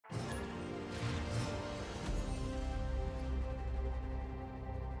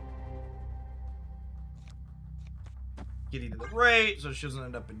Kitty to the right, so she doesn't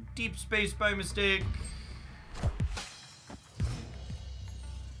end up in deep space by mistake.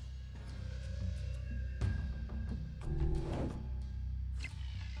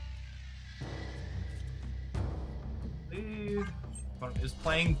 Opponent is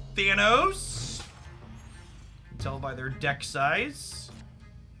playing Thanos. You can tell by their deck size.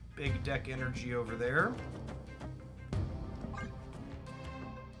 Big deck energy over there.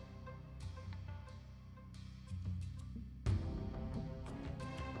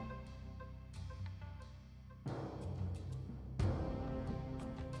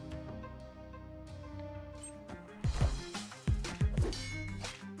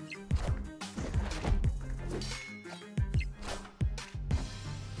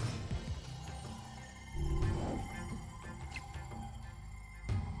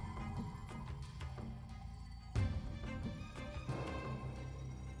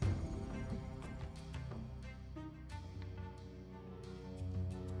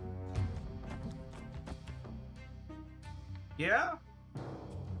 Yeah?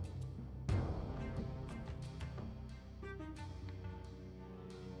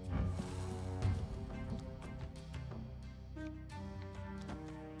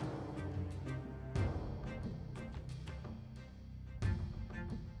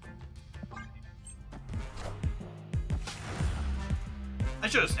 I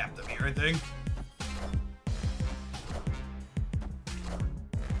should have snapped them here, I think.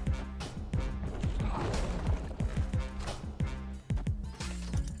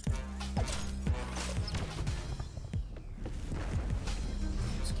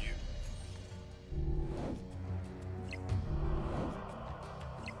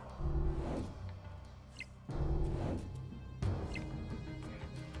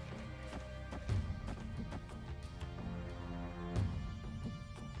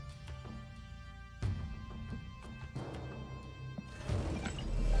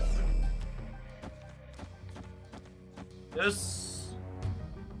 This,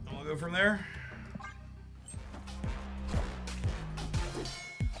 and we'll go from there.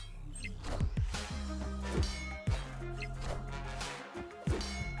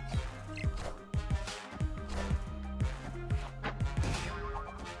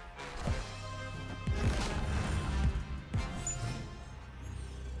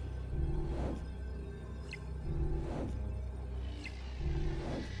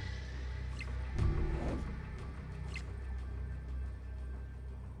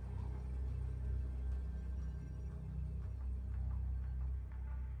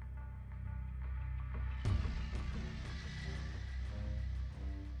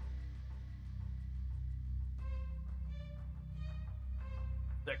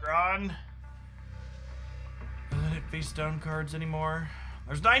 Decron. Doesn't it face down cards anymore?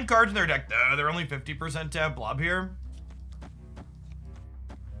 There's 9 cards in their deck though. They're only 50% to have Blob here.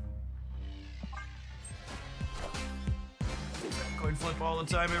 Coin flip all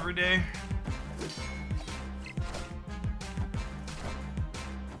the time, every day.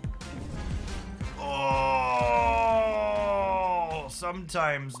 Oh,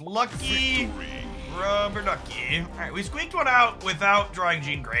 sometimes lucky. Victory. Rubber ducky. Alright, we squeaked one out without drawing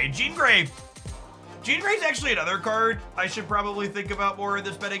Jean Grey. Jean Grey's actually another card I should probably think about more in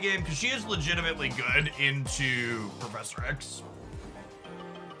this metagame, because she is legitimately good into Professor X.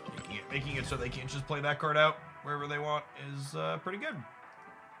 Making it so they can't just play that card out wherever they want is pretty good.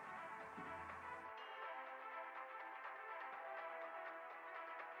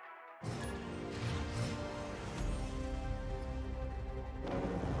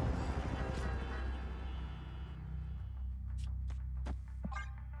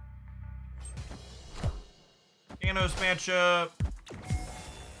 Thanos matchup.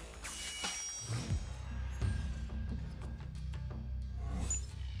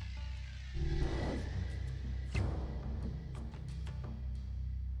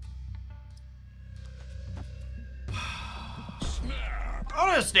 I'm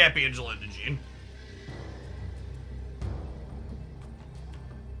gonna snap Angela into Jean.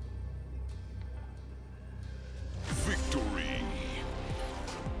 Victory.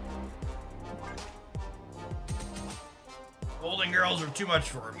 Golden girls are too much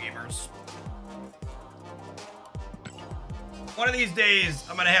for him, gamers. One of these days,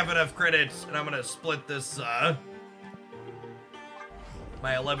 I'm gonna have enough credits, and I'm gonna split this, my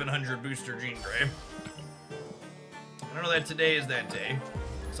 1100 booster Jean Grey. I don't know that today is that day.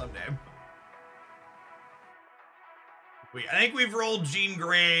 Someday. I think we've rolled Jean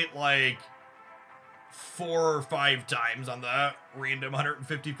Grey, like, 4 or 5 times on the random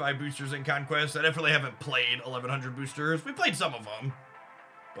 155 boosters in Conquest. I definitely haven't played 1100 boosters. We played some of them,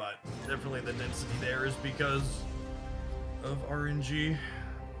 but definitely the density there is because of RNG.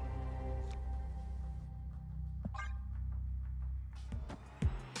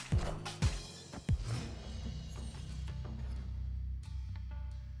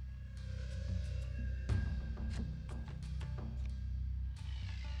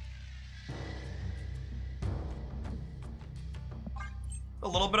 A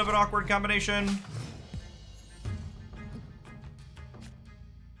little bit of an awkward combination.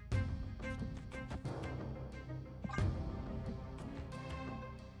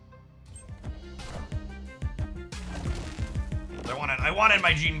 I wanted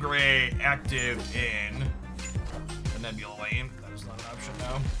my Jean Grey active in the Nebula lane. That is not an option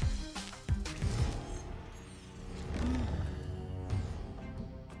now.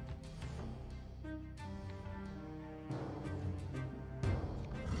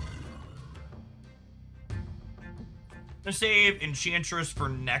 I'm gonna save Enchantress for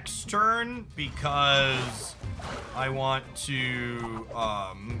next turn because I want to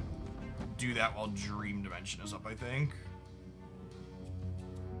do that while Dream Dimension is up, I think.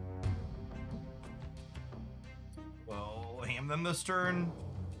 We'll ham them this turn.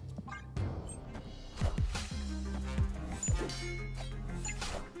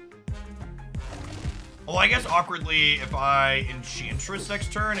 Well, I guess awkwardly, if I Enchantress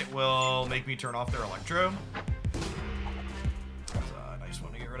next turn, it will make me turn off their Electro. That's a nice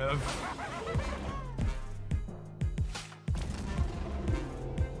one to get rid of.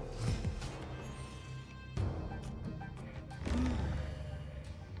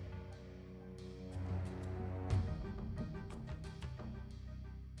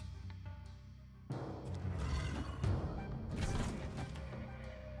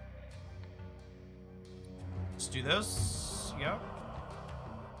 Let's do this. Yep.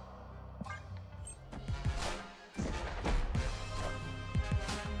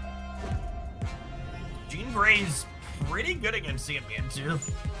 Jean Grey's pretty good against Sandman too.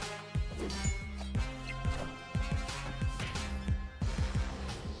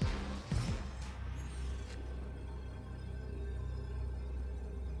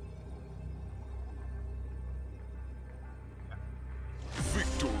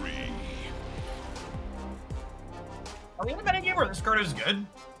 Are we in a metagame where this card is good?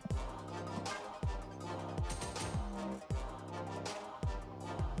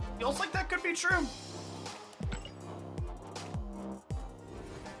 Feels like that could be true.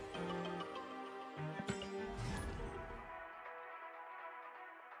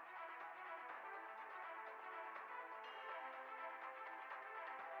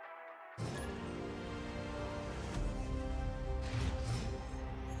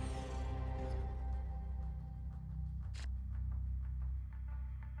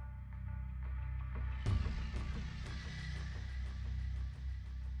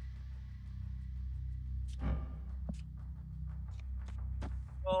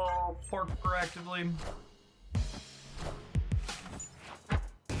 Oh, pork proactively.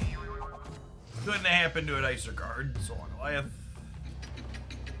 Couldn't happen to an Icer card. So long, Goliath.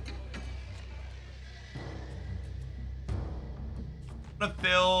 I'm gonna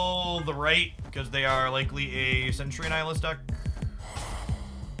fill the right because they are likely a Century Nihilist deck.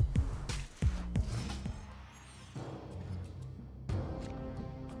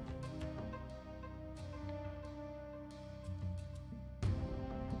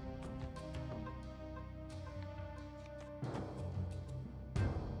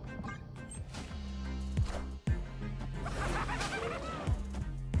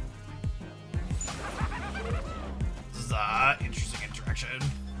 Interesting interaction.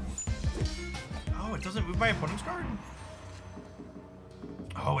 Oh, it doesn't move my opponent's card?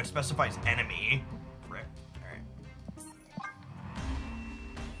 Oh, it specifies enemy. Rip. Alright.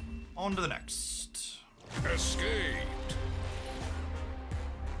 On to the next. Escaped.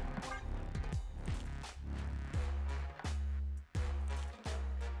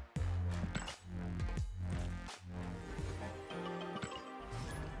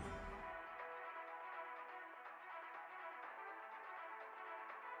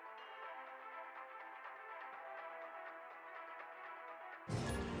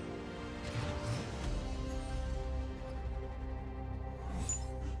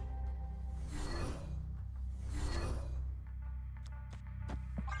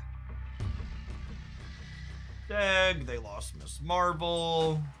 They lost Miss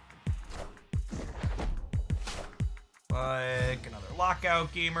Marvel. Like another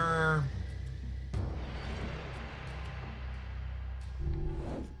lockout gamer.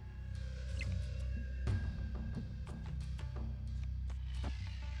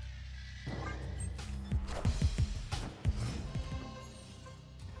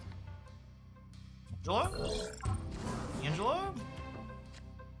 Angela?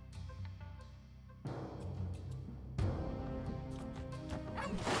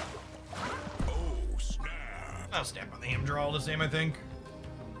 I'll snap on the ham draw all the same, I think.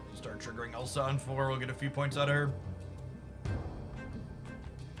 Start triggering Elsa on 4, we'll get a few points out of her.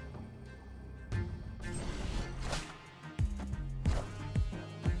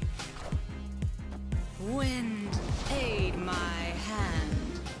 Wind, aid my hand.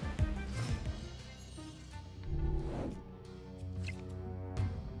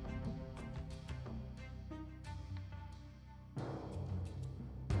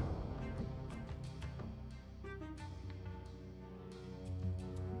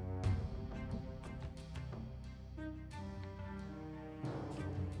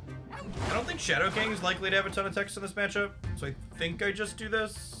 I don't think Shadow King is likely to have a ton of text in this matchup, so I think I just do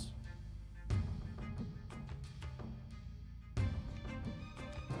this.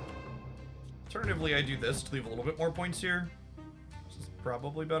 Alternatively, I do this to leave a little bit more points here. This is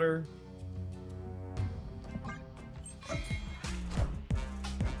probably better.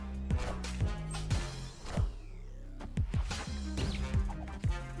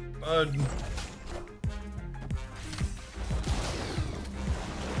 Bud.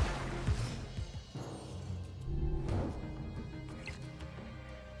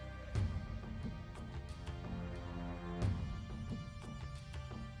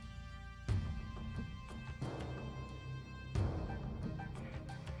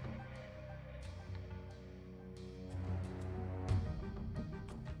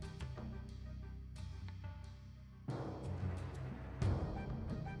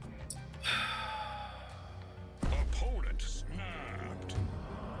 Opponent snapped.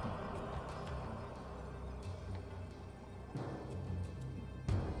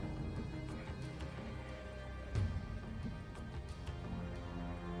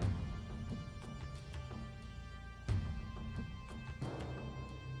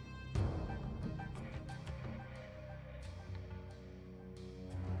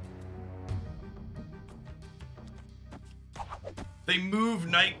 They move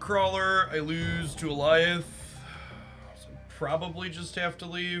Nightcrawler, I lose to Eliath. So probably just have to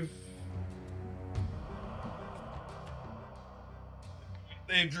leave.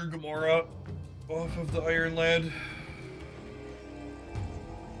 They drew Gamora off of the Iron Lad.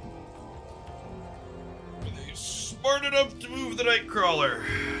 Are they smart enough to move the Nightcrawler?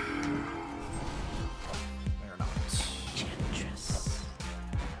 They're not. Enchantress.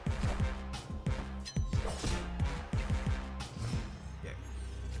 Yeah.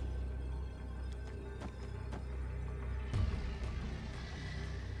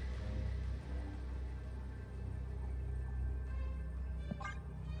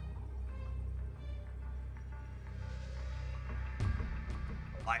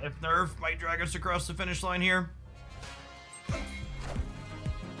 Life nerf might drag us across the finish line here.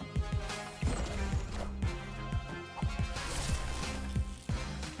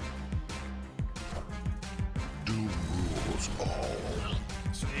 Do rules all.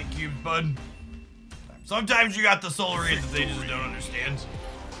 Snake cube, bud. Sometimes you got the soul read that they just don't understand.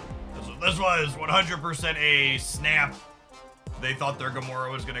 This was 100% a snap. They thought their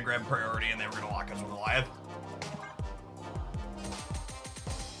Gamora was gonna grab priority and they were gonna lock us with Goliath.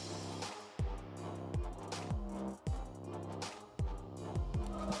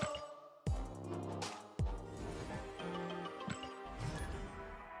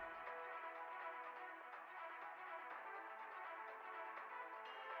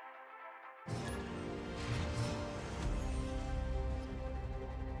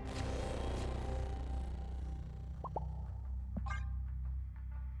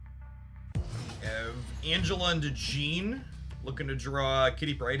 Have Angela and Jean looking to draw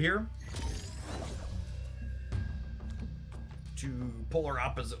Kitty Pryde here. Two polar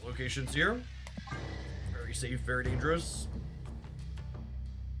opposite locations here. Very safe, very dangerous.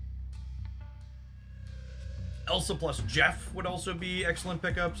 Elsa plus Jeff would also be excellent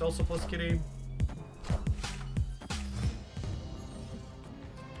pickups. Elsa plus Kitty.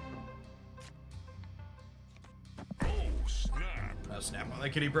 Oh, snap. Snap on that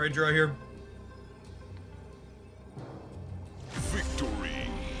Kitty Pryde draw here. Victory.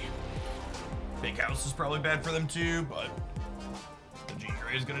 Big House is probably bad for them too, but the Jean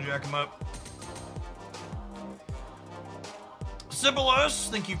Grey is gonna jack him up. Sibylos,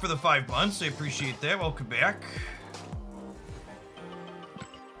 thank you for the 5 months. I appreciate that. Welcome back.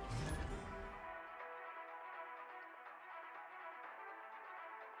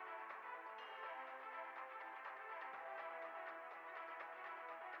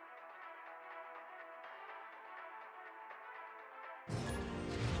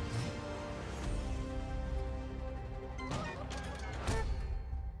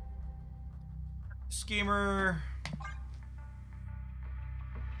 Schemer.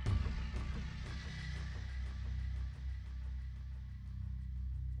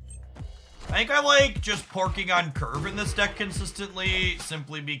 think I like just porking on Curve in this deck consistently,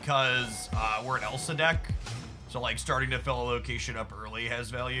 simply because we're an Elsa deck. So, like, starting to fill a location up early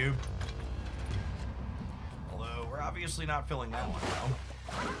has value. Although, we're obviously not filling that one now.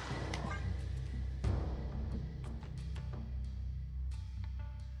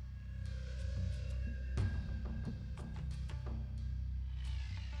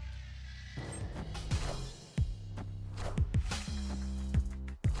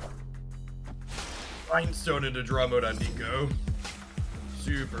 Mindstone into draw mode on Nico.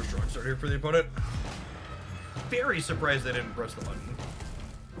 Super strong start here for the opponent. Very surprised they didn't press the button.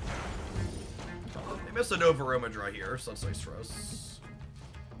 They missed a Nova Roma draw here, so that's nice for us.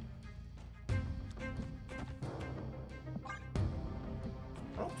 I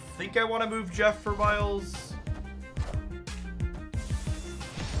don't think I want to move Jeff for Miles.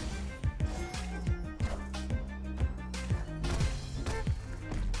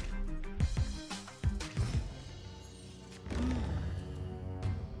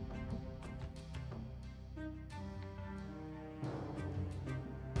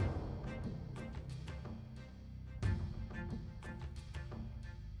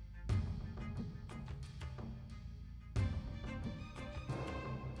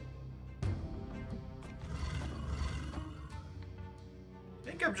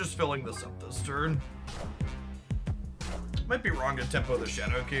 I'm just filling this up this turn. Might be wrong to tempo the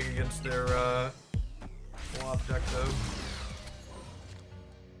Shadow King against their flop deck though.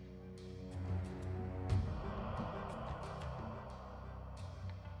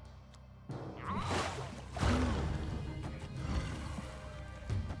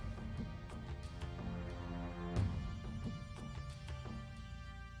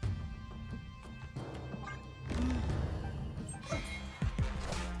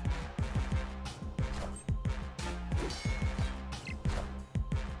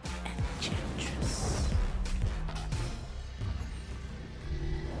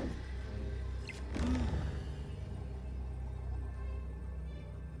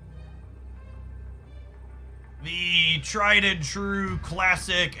 The tried and true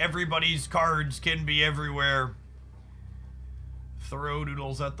classic, everybody's cards can be everywhere. Throw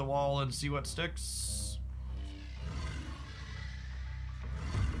noodles at the wall and see what sticks.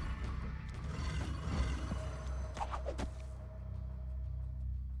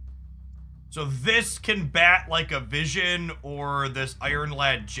 So this can bat like a Vision or this Iron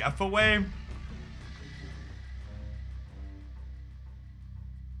Lad Jeff away.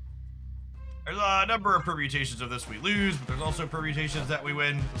 There's a number of permutations of this we lose, but there's also permutations that we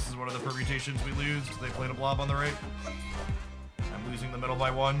win. This is one of the permutations we lose because they played a blob on the right. I'm losing the middle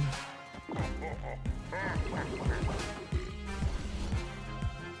by 1. If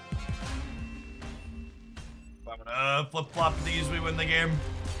I'm gonna flip-flop these, we win the game.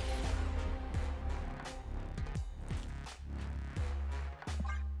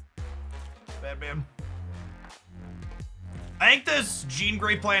 Bad man. I think this Jean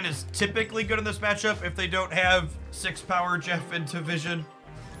Grey plan is typically good in this matchup if they don't have 6 power Jeff into Vision.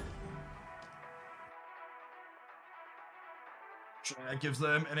 That gives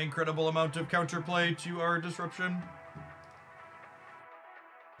them an incredible amount of counterplay to our disruption.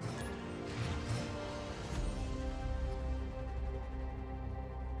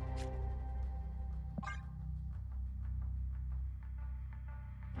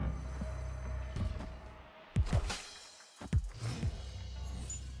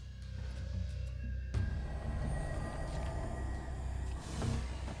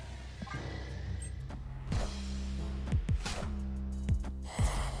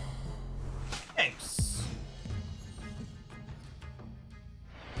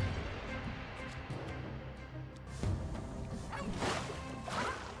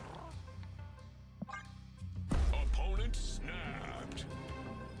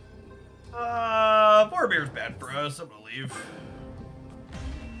 Beer's bad for us. I'm gonna leave.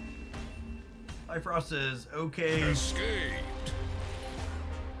 Bifrost is okay. Escaped.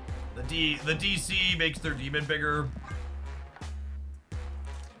 The DC makes their demon bigger.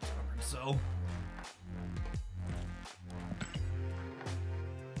 So.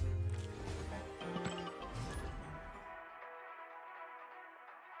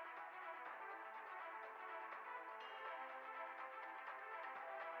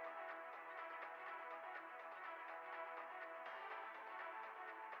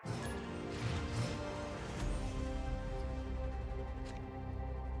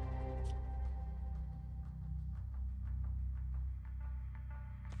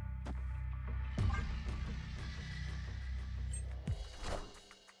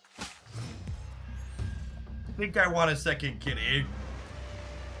 I think I want a second kitty.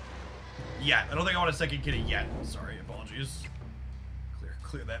 yet. I don't think I want a second kitty yet. Sorry, apologies.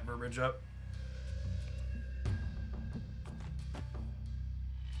 Clear that verbiage up.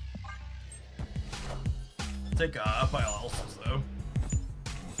 Take a pile of ulcers, though.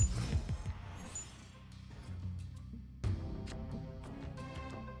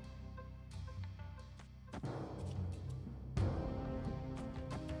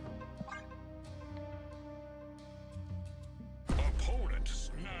 Opponent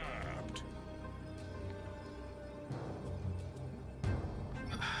snapped.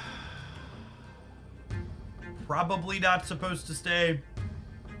 Probably not supposed to stay.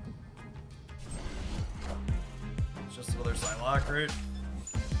 It's just another Psylocke, right?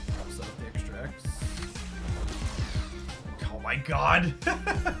 Set up the extracts. Oh my god!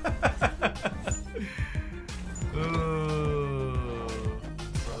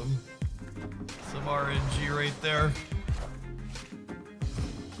 Some RNG right there.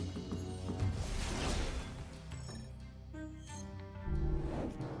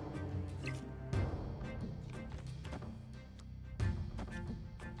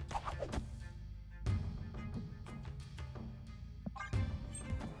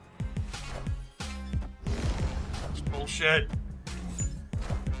 Bullshit.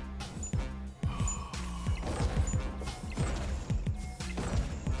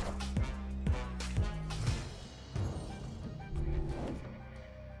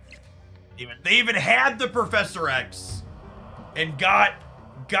 They even had the Professor X and got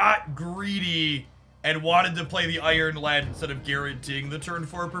greedy and wanted to play the Iron Lad instead of guaranteeing the turn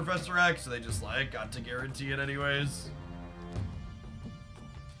 4 Professor X, so they just like got to guarantee it anyways.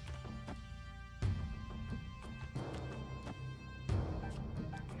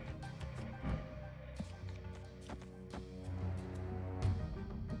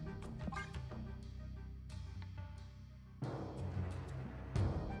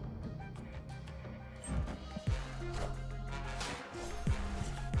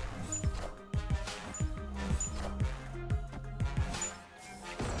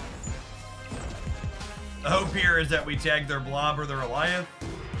 The hope here is that we tag their Blob or their Goliath.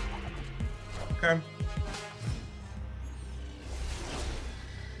 Okay.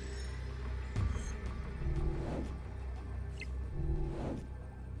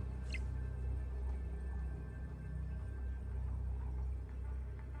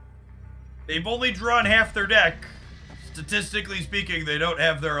 They've only drawn half their deck. Statistically speaking, they don't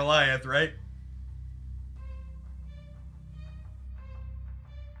have their Goliath, right?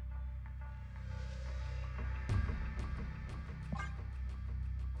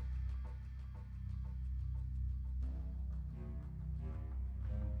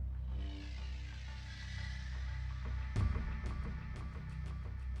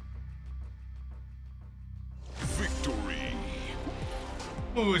 Victory.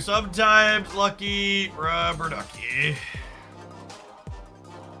 Ooh, sometimes lucky rubber ducky.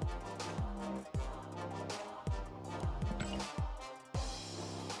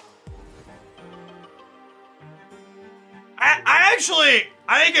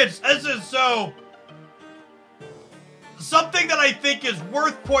 I think this is so something that I think is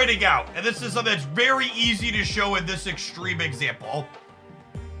worth pointing out, and this is something that's very easy to show in this extreme example,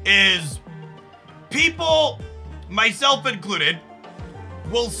 is people, myself included,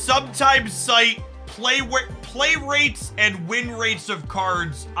 will sometimes cite play rates and win rates of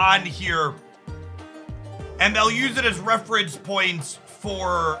cards on here, and they'll use it as reference points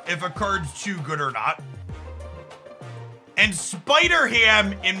for if a card's too good or not. And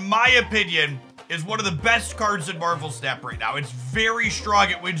Spider-Ham, in my opinion, is one of the best cards in Marvel Snap right now. It's very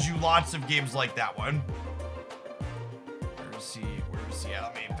strong. It wins you lots of games like that one. Where's he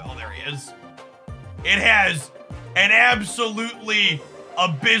at? Oh, there he is. It has an absolutely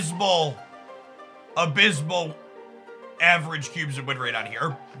abysmal average cubes and win rate on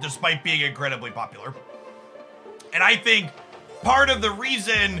here, despite being incredibly popular. And I think part of the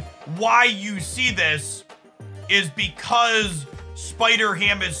reason why you see this is because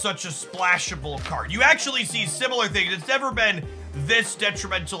Spider-Ham is such a splashable card. You actually see similar things. It's never been this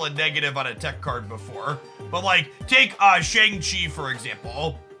detrimental and negative on a tech card before. But like, take Shang-Chi, for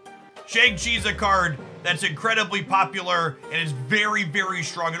example. Shang-Chi's a card that's incredibly popular and is very, very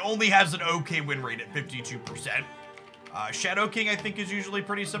strong. It only has an okay win rate at 52%. Shadow King, I think, is usually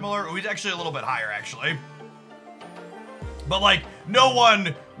pretty similar. Oh, he's actually a little bit higher, actually. But, like, no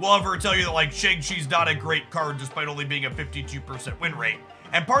one will ever tell you that, like, Shang-Chi's not a great card despite only being a 52% win rate.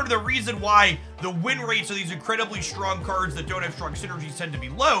 And part of the reason why the win rates of these incredibly strong cards that don't have strong synergies tend to be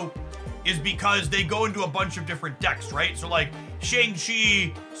low is because they go into a bunch of different decks, right? So, like,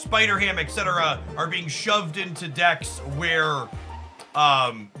 Shang-Chi, Spider-Ham, etc. are being shoved into decks where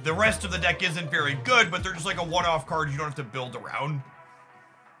The rest of the deck isn't very good, but they're just like a one-off card you don't have to build around.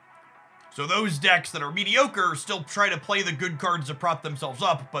 So those decks that are mediocre still try to play the good cards to prop themselves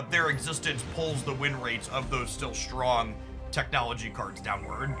up, but their existence pulls the win rates of those still strong technology cards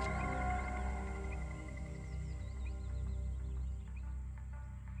downward.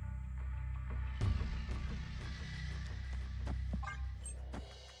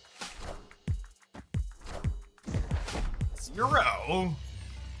 Zero.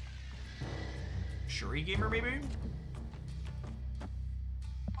 Shuri Gamer, maybe?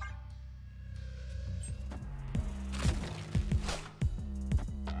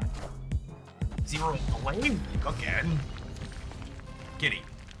 Zero blame? Again. Kitty.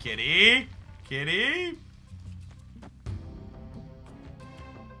 Kitty. Kitty.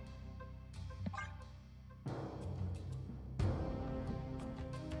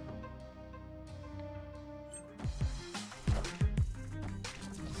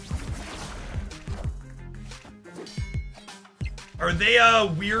 Are they a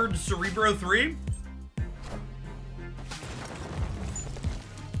weird Cerebro 3?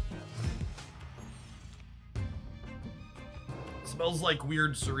 Smells like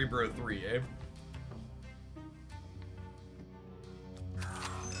weird Cerebro 3, eh?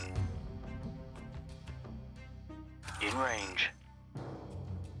 In range.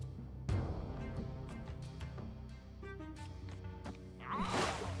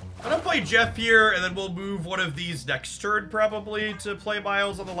 I'm gonna play Jeff here, and then we'll move one of these next turn, probably, to play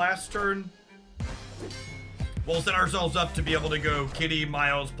Miles on the last turn. We'll set ourselves up to be able to go Kitty,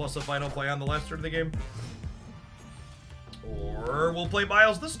 Miles, plus a final play on the last turn of the game. Or we'll play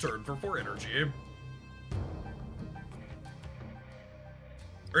Miles this turn for 4 energy.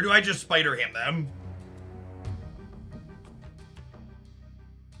 Or do I just Spider Ham them?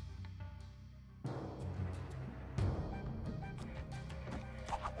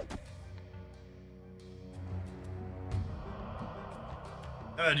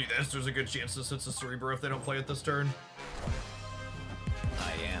 I'm gonna do this. There's a good chance this hits a Cerebro if they don't play it this turn.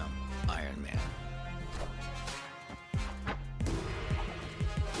 I am Iron Man.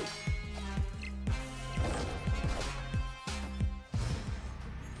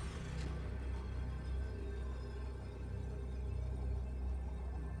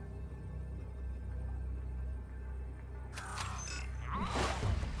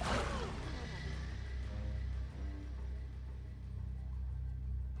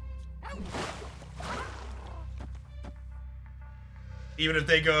 Even if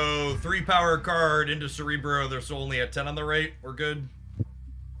they go 3 power card into Cerebro, there's only a 10 on the rate. We're good.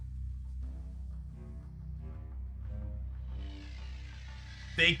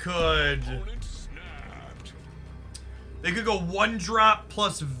 They could... They could go 1-drop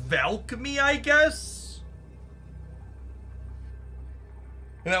plus Valkyrie, I guess?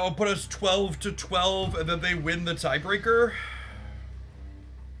 And that will put us 12-12, and then they win the tiebreaker.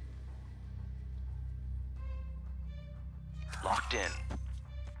 Locked in.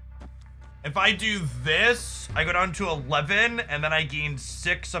 If I do this, I go down to 11, and then I gain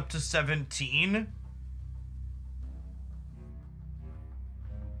 6 up to 17.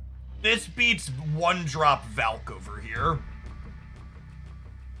 This beats 1-drop Valk over here.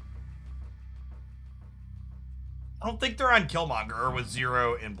 I don't think they're on Killmonger with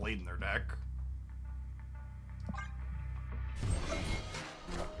 0 and Blade in their deck.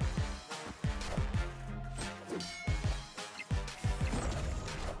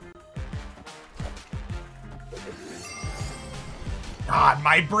 God,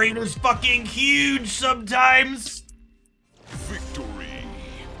 my brain is fucking huge sometimes. Victory.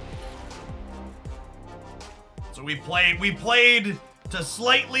 So we played to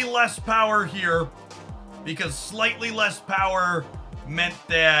slightly less power here because slightly less power meant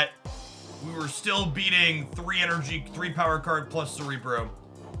that we were still beating 3 energy, 3 power card plus Cerebro.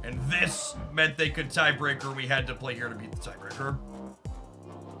 And this meant they could tiebreaker. We had to play here to beat the tiebreaker.